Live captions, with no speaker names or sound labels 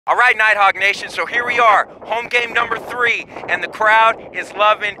All right, Nighthawk Nation, so here we are, home game number 3, and the crowd is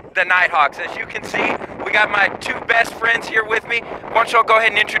loving the Nighthawks. As you can see, we got my 2 best friends here with me. Why don't y'all go ahead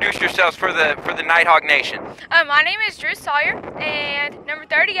and introduce yourselves for the Nighthawk Nation. My name is Drew Sawyer, and number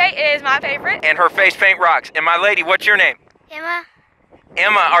 38 is my favorite. And her face paint rocks. And my lady, what's your name? Emma.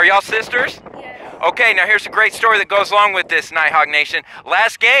 Emma, are y'all sisters? Yes. Okay, now here's a great story that goes along with this, Nighthawk Nation.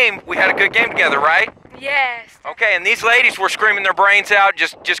 Last game, we had a good game together, right? Yes. Okay, and these ladies were screaming their brains out,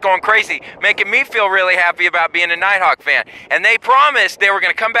 just going crazy, making me feel really happy about being a Nighthawk fan. And they promised they were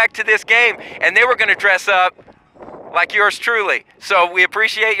going to come back to this game, and they were going to dress up like yours truly. So we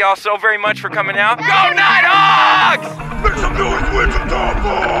appreciate y'all so very much for coming out. Go Nighthawks! Make some noise, Wichita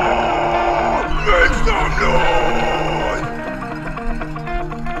Falls! Make some noise!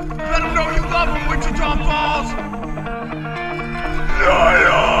 Let them know you love them, Wichita Falls!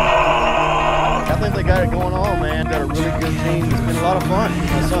 Nighthawks! I think they got it going on, man. Got a really good team. It's been a lot of fun.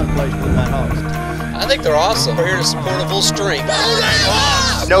 My son plays for the Nighthawks. I think they're awesome. We're here to support a full strength.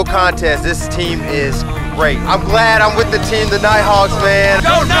 No contest. This team is great. I'm glad I'm with the team, the Nighthawks, man.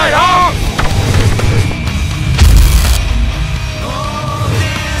 Go Nighthawks!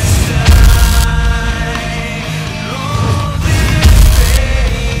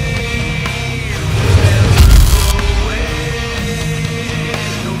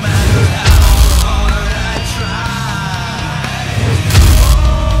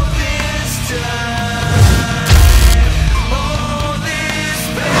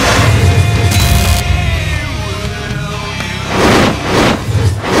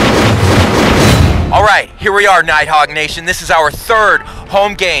 All right, here we are, Nighthawk Nation. This is our 3rd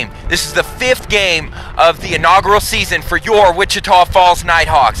home game. This is the 5th game of the inaugural season for your Wichita Falls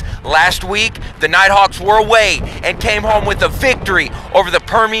Nighthawks. Last week, the Nighthawks were away and came home with a victory over the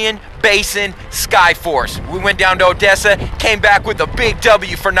Permian Basin Skyforce. We went down to Odessa, came back with a big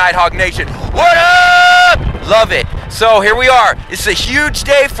W for Nighthawk Nation. What up? Love it. So here we are. It's a huge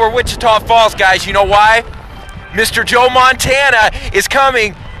day for Wichita Falls, guys. You know why? Mr. Joe Montana is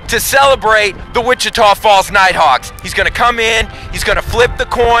coming to celebrate the Wichita Falls Nighthawks. He's going to come in, he's going to flip the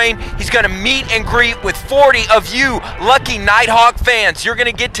coin, he's going to meet and greet with 40 of you lucky Nighthawk fans. You're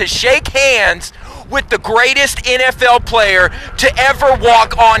going to get to shake hands with the greatest NFL player to ever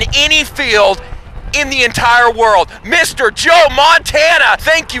walk on any field in the entire world, Mr. Joe Montana.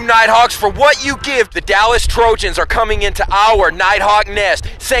 Thank you, Nighthawks, for what you give. The Dallas Trojans are coming into our Nighthawk nest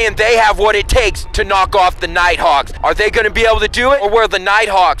saying they have what it takes to knock off the Nighthawks. Are they going to be able to do it, or will the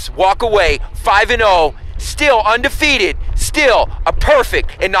Nighthawks walk away 5-0, still undefeated, still a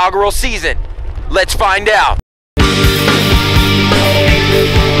perfect inaugural season? Let's find out.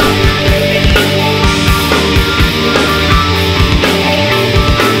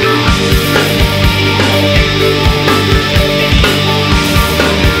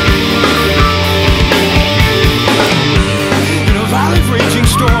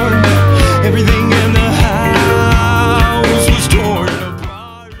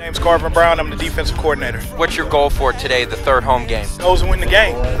 Brown, I'm the defensive coordinator. What's your goal for today, the 3rd home game? Goals to win the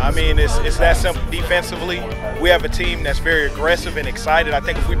game. I mean, it's that simple. Defensively, we have a team that's very aggressive and excited. I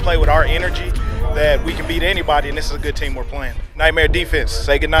think if we play with our energy, that we can beat anybody, and this is a good team we're playing. Nightmare defense.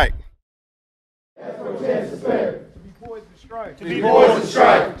 Say good night. To be boys and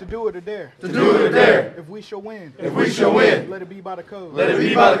strike. To do it or dare. To do it or dare. If we shall win. If we shall win. Let it be by the code. Let it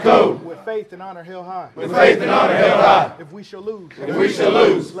be by the code. With faith and honor held high. With faith and honor held high. If we shall lose. If we shall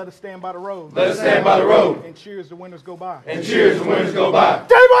lose. Let us stand by the road. Let us stand by the road. And cheers the winners go by. And cheers the winners go by.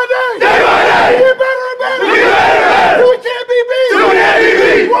 Day by day. Day by day. We get better and better. We get better and better. We can't be beat. We can't be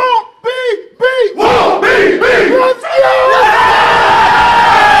beat. Won't be beat. Won't be beat. Let's go.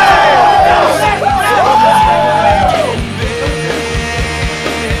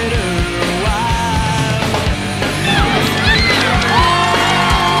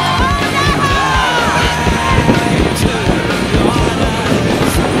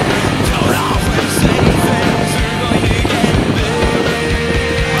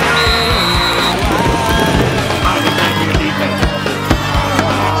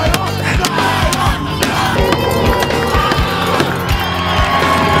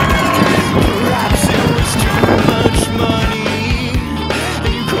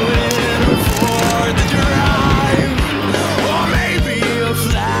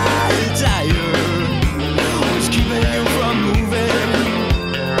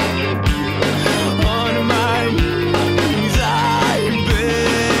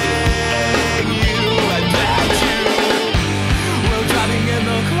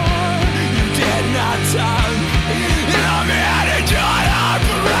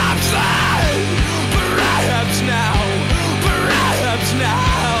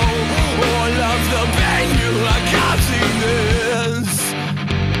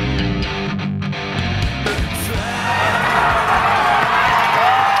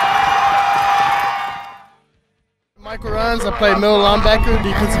 positions. I play middle linebacker,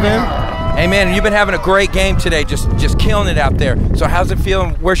 defensive end. Hey, man, you've been having a great game today, just killing it out there. So how's it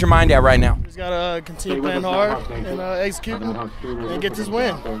feeling? Where's your mind at right now? Just got to continue playing hard and executing and get this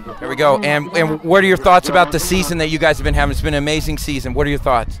win. There we go. And what are your thoughts about the season that you guys have been having? It's been an amazing season. What are your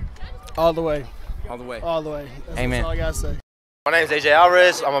thoughts? All the way. All the way. All the way. Amen. That's all I got to say. My name is AJ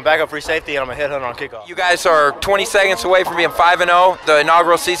Alvarez. I'm a backup free safety, and I'm a headhunter on kickoff. You guys are 20 seconds away from being 5-0, the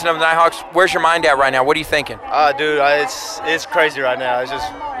inaugural season of the Nighthawks. Where's your mind at right now? What are you thinking? Dude, it's crazy right now. It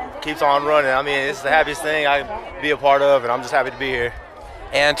just keeps on running. I mean, it's the happiest thing I can be a part of, and I'm just happy to be here.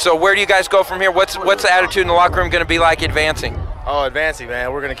 And so where do you guys go from here? What's the attitude in the locker room going to be like advancing? Oh, advancing,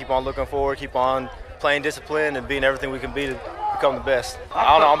 man. We're going to keep on looking forward, keep on playing discipline, and being everything we can be to become the best.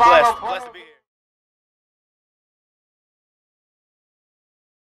 I don't know. I'm blessed to be here.